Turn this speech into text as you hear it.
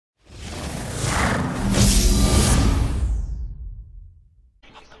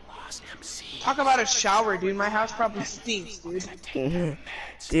Talk about a shower, dude. My house probably stinks, dude.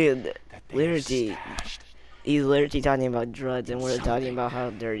 Dude, literally, he's literally talking about drugs, and we're talking about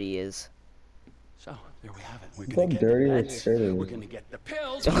how dirty he is. So there we have it. We're So dirty with dirty. We're gonna get the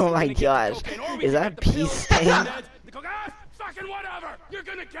pills. Oh my gosh, is that a peace stain? Fucking whatever. You're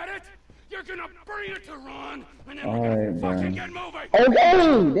gonna get it. You're gonna bring it to Ron, and then we're gonna fucking get moving.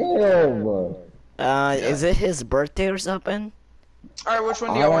 Okay, damn. Is it his birthday or something? Alright, which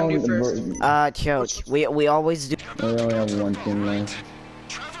one do y'all want to do first? Choke. We always do. We only have one team left.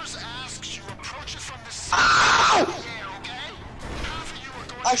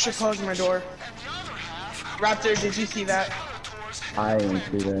 I should close my door. Raptor, did you see that? I didn't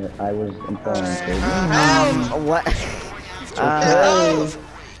see that. I was informed. What?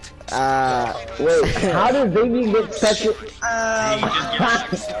 Wait, how did baby get such a...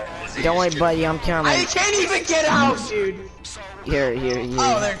 Don't worry, buddy, I'm coming. I can't even get out, dude. Here.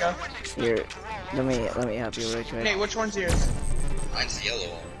 Oh, there you go. Here, let me help you real quick. Nate, which one's yours? Mine's the yellow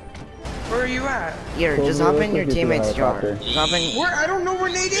one. Where are you at? Here, just hop in your teammate's jar. Just hop in. Where? I don't know where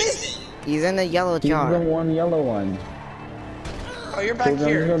Nate is. He's in the yellow He's jar. the one yellow one. Oh, you're back So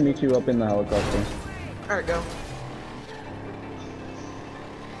here. I'm gonna meet you up in the helicopter. Alright, go.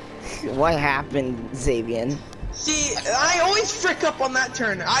 What happened, Xavier? See, I always frick up on that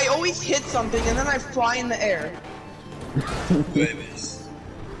turn. I always hit something and then I fly in the air.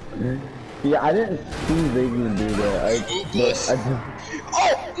 Yeah, I didn't see Xavier do that.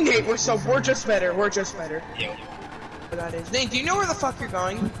 Oh, Nate, we're just better. We're just better. Yep. That is. Nate, do you know where the fuck you're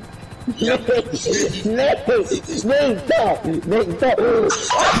going? Nate, stop! Nate, stop!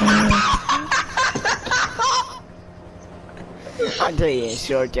 I'll tell you in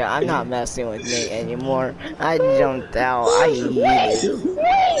short, Joe, I'm not messing with Nate anymore. I jumped out. I hate it.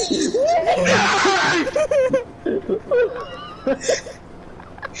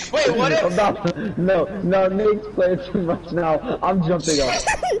 Wait, what if? No, Nate's playing too much now. I'm jumping off.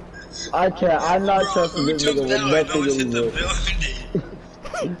 I can't. I'm not trusting this nigga with nothing anymore.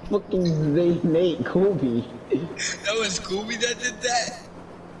 Fucking Nate, Kobe. That was Kobe that did that.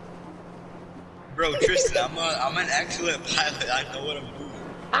 Bro, Tristan, I'm an excellent pilot. I know what I'm doing.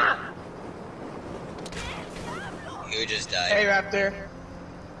 Ah! You just died. Hey, Raptor.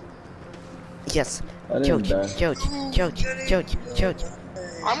 Yes. I didn't die. Choke.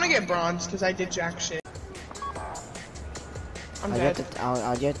 I'm gonna get bronze because I did jack shit. I'm dead.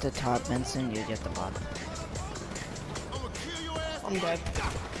 I'll get the top, Benson. You get the bottom. I'm dead.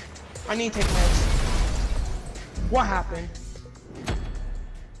 I need to take meds. What happened?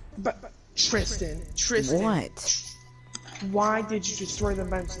 But Tristan. What? Why did you destroy the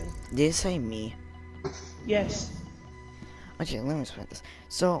Benson? Did you say me? Yes. Okay, let me explain this.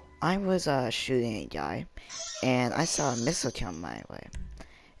 So, I was shooting a guy, and I saw a missile come my way.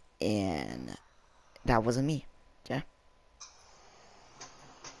 And that wasn't me. Okay?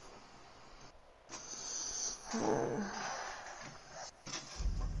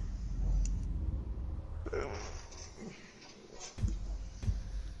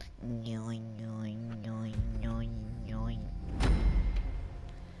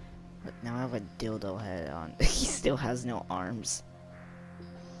 But now I have a dildo head on. He still has no arms.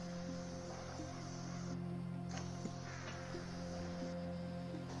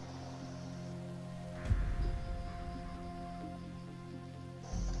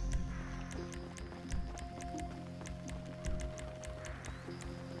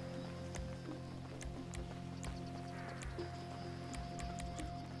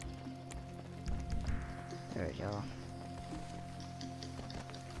 There we go.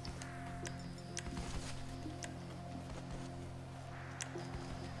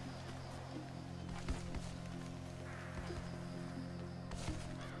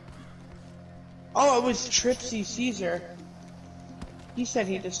 Oh, it was Tripsy Caesar. He said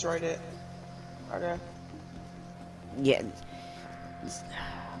he destroyed it. Okay. Yeah.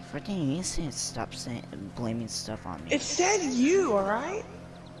 Freaking, you need to stop saying, blaming stuff on me. It said you, alright?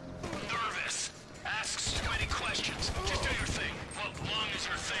 Nervous. Asks too many questions. Just do your thing. Well, long as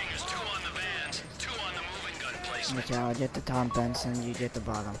your thing is 2 on the vans, 2 on the moving gun placement. Okay, I'll get the top, Benson. You get the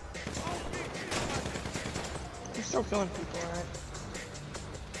bottom. You're still killing people, alright?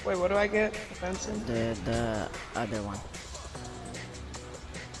 Wait, what do I get? Benson? The other one.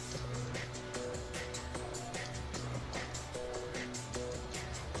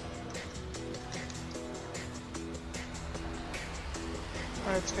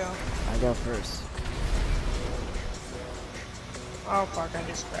 Alright, let's go. I go first. Oh fuck, I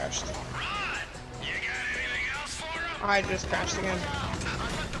just crashed. Ron, you got anything else for him? I just crashed again. I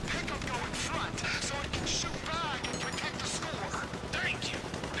let the pickup go in front so it can shoot back and protect the score. Thank you.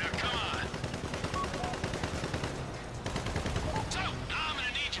 Now come on.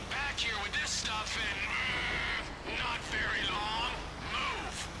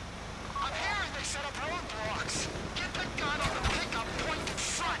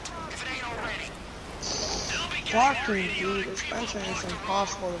 fucking dude, this Benson is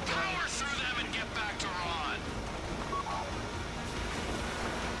impossible to drive. Power through them and get back to Ron.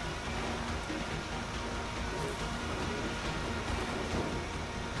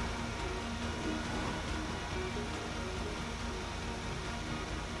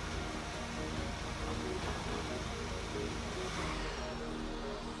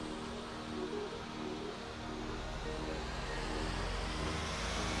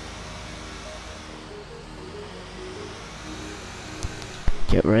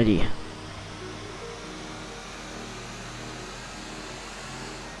 Get ready.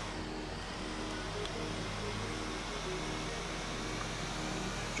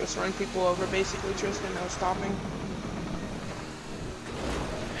 Just run people over, basically, Tristan, no stopping.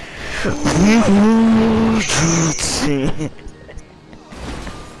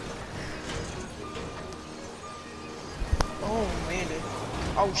 Oh, landed.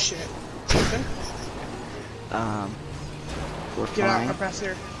 Oh, shit. Tristan? We're Get out, fine. my pass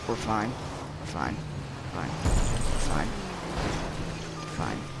here. We're fine. We're fine. Fine. Fine.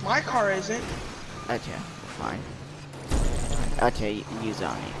 Fine. My car isn't. Okay, we're fine. Okay, use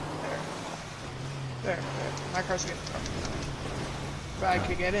on me. There. My car's getting tough. But I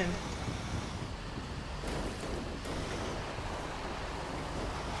could get in.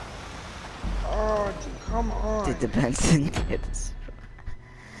 Oh, dude, come on. Did the Benson get this?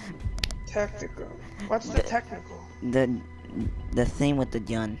 Technical. What's the technical? The thing with the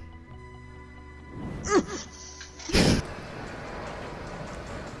gun.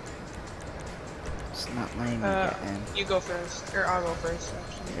 It's not letting me get in. You go first. Or I'll go first,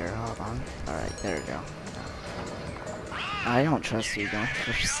 actually. Here, hold on. Alright, there we go. I don't trust you going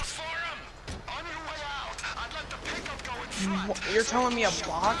first. You're telling me a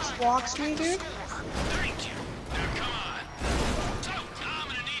box blocks me, dude? Thank you. Now come on. So, I'm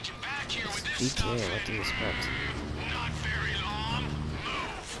gonna need you back here with this GTA, stuff. what do you expect? Not very long.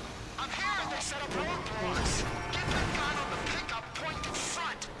 Move. I'm hearing they set up roadblocks. Get that gun on the pickup pointed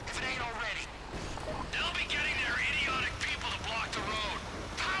front, if it ain't already. They'll be getting their idiotic people to block the road.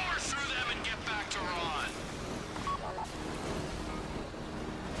 Power through them and get back to Ron.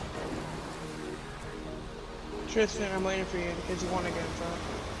 Tristan, I'm waiting for you because you want to get in front.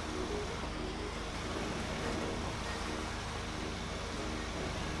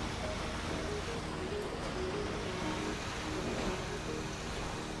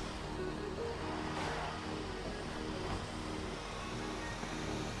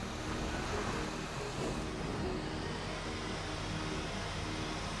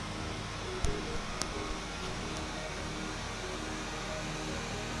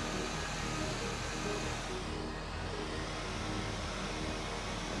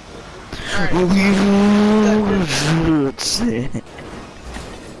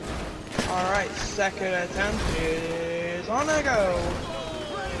 Alright, second attempt is on a go.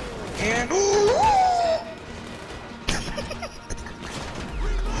 And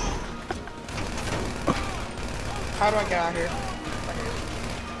how do I get out of here?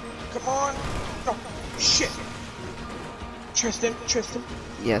 Come on. Oh, shit. Tristan.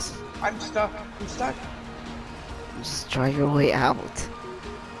 Yes. I'm stuck. Just try your way out.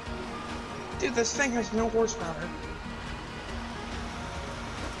 Dude, this thing has no horsepower.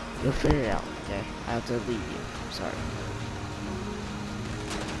 You'll figure it out, okay? I have to leave you. I'm sorry.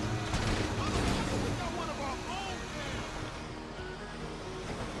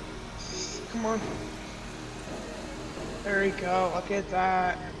 Come on. There we go. Look at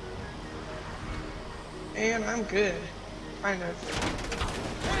that. And I'm good. Kind of.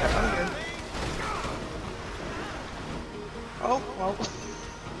 Yeah, I'm good. Oh, well.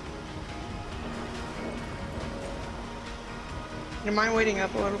 You mind waiting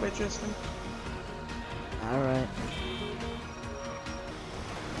up a little bit, Tristan? Alright.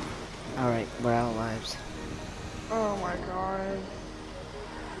 Alright, we're out of lives. Oh my god.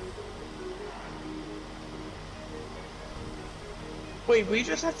 Wait, we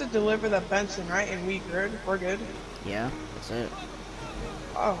just have to deliver the Benson, right? And we're good? Yeah, that's it.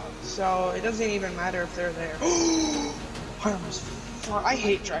 Oh, so it doesn't even matter if they're there. I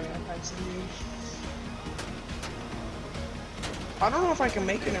hate driving a Benson, dude. I don't know if I can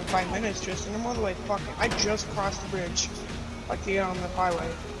make it in 5 minutes, Tristan. I'm all the way fucking. I just crossed the bridge. Like to get on the highway.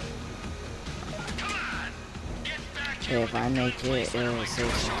 Okay, if I make it, it'll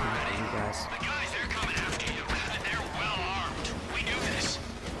save some time for you guys. The guys, they're coming after you. They're well armed. We do this.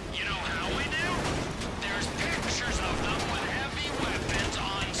 You know how we do? There's pictures of them with heavy weapons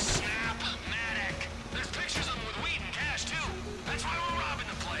on Snapmatic. There's pictures of them with weed and cash, too. That's why we're robbing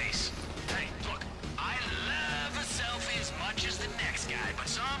the place. Hey, look, I love a selfie as much as the next guy, but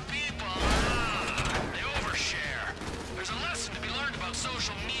some people, they overshare.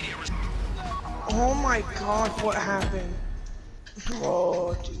 god, what happened?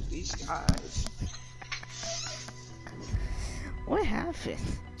 Oh, dude, these guys. What happened?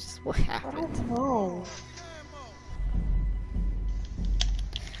 Just what I happened? don't know.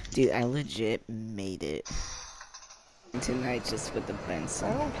 Dude, I legit made it tonight just with the Benson.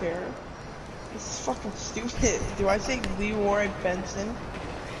 I don't care. This is fucking stupid. Do I say Leroy Benson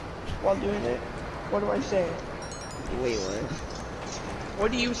while doing it? What do I say? Wait, what?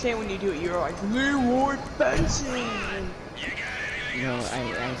 What do you say when you do it? You're like, Leroy Benson! No,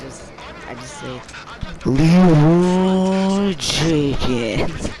 I just say Leroy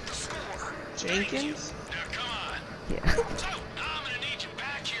Jenkins. Jenkins? Yeah. I'm gonna need you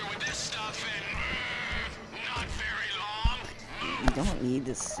back here with this stuff in not very long. You don't need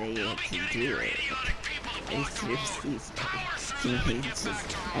to say it to do it. It's seriously, it's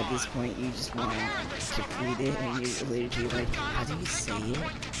just, at this point, you just want to read it, and you're literally like, how do you say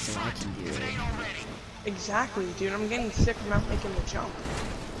it so I can do it? Exactly, dude. I'm getting sick from not making the jump.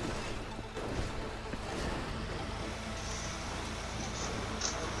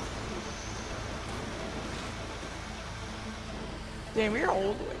 Damn, you're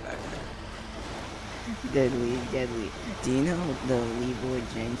old way back there. Deadly, deadly. Do you know the Leroy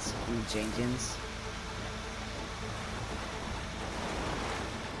Jenkins?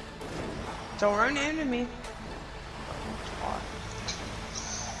 Don't run into me.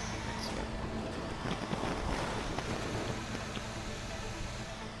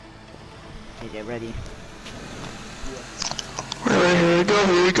 Okay, get ready. Here we go,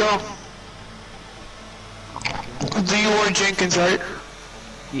 here we go. Leroy Jenkins, right?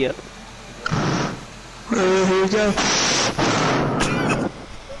 Yep. Here we go.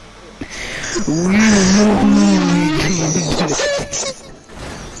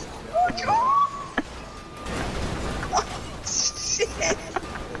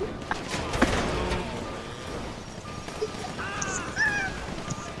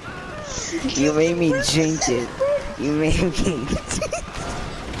 You made me drink it. You made me.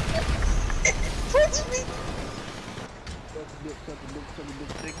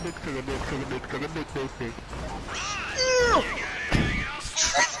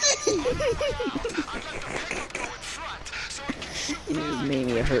 You just made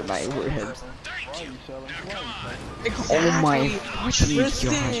me hurt my ribs. Exactly. Oh my fucking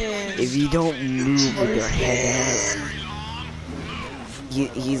god. If you don't move with your head ass.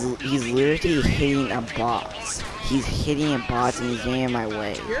 He's literally hitting a box. He's hitting a box and he's getting in my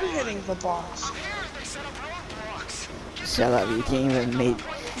way. You're hitting the box. Shut up, you can't even make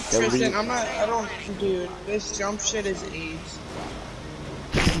the Tristan, leap. I don't, dude, this jump shit is AIDS.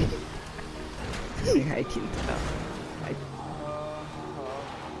 I can tell.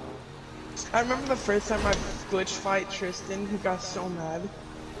 I remember the first time I glitch fight Tristan, he got so mad.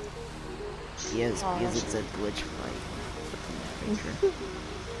 Yes, because it's a glitch fight.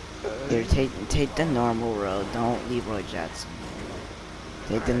 Here, take the normal road. Don't leave Roy Jackson.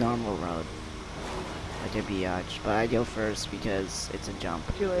 Take the normal road. Like a biatch. But I go first because it's a jump.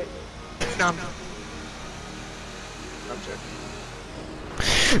 Too late. No. I'm joking.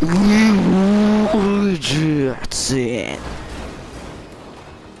 Roy Jackson.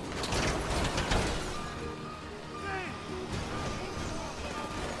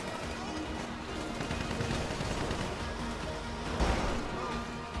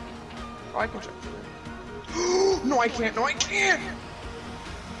 Oh, I can jump through it. No, I can't. No, I can't.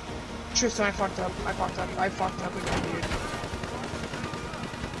 Tristan, I fucked up. I fucked up again, dude.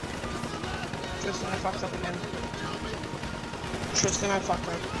 Tristan, I fucked up again. Tristan, I fucked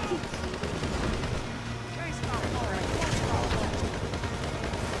up.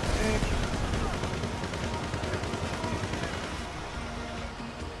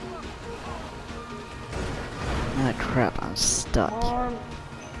 Ah crap, I'm stuck. Come on.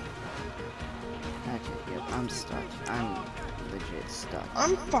 Actually, yep, I'm stuck. I'm legit stuck.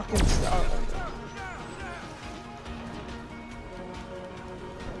 I'm fucking stuck.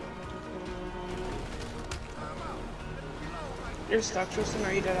 You're stuck, Tristan.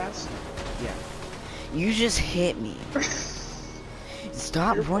 Are you dead ass? Yeah. You just hit me.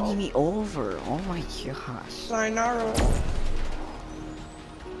 Stop Your running fault. me over. Oh my gosh. Sayonara.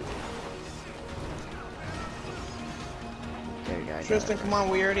 There you go. Tristan, come on.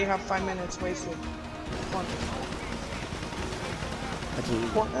 We already have 5 minutes wasted. Come on. Okay.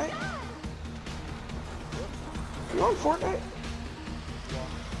 Fortnite? You on Fortnite?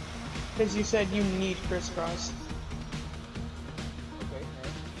 Because you said you need crisscross.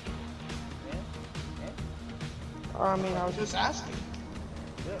 I mean, I was just asking.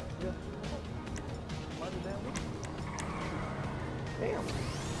 Damn.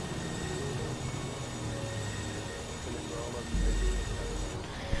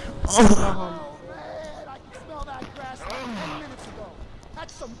 No homo. Oh man, I can smell that grass like 10 minutes ago.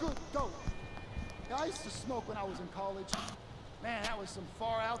 That's some good dope. Yeah, I used to smoke when I was in college. Man, that was some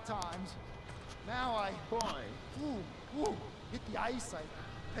far out times. Now I, hit the ice, I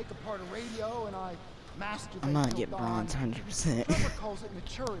take apart a radio, and I masturbate. I'm not till getting dawn. bronze 100%. Trevor calls it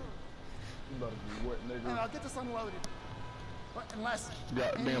maturity. And I'll get this unloaded. But unless any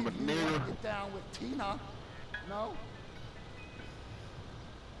of you want to get down with Tina, no?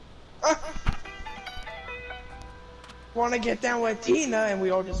 Want to get down with Tina, and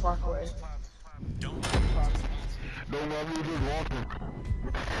we all just walk away.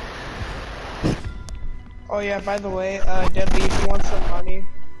 Oh yeah, by the way, Deadly, if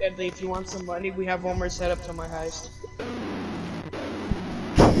you want some money, we have one more setup to my heist.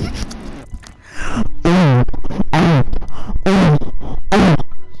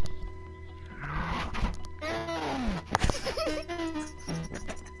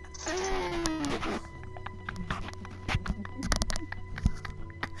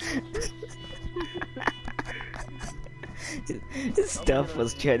 His stuff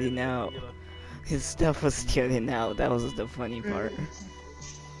was jutting out. His stuff was jutting out. That was the funny part.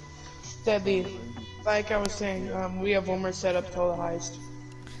 Deadly, like I was saying, we have one more setup to the heist.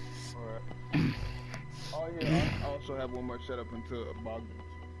 Alright. Oh yeah, I also have one more setup until Bogdan.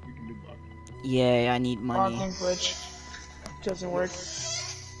 We can do Bogdan. Yeah, I need money. Boggling glitch doesn't work.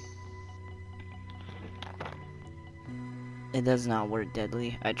 It does not work,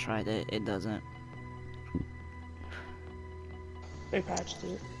 Deadly. I tried it. It doesn't. They patched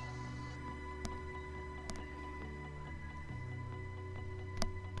it.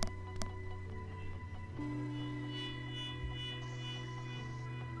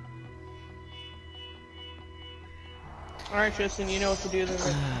 Alright, Tristan, you know what to do to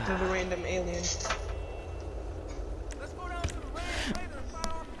the random alien. Let's go down to the range later and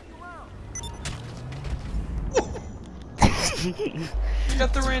fire off a few rounds.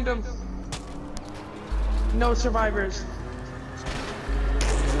 Get the random. No survivors.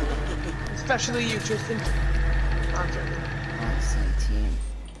 Especially you, Tristan. I'm joking. Awesome team.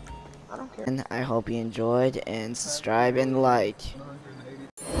 I don't care. And I hope you enjoyed, and subscribe and like.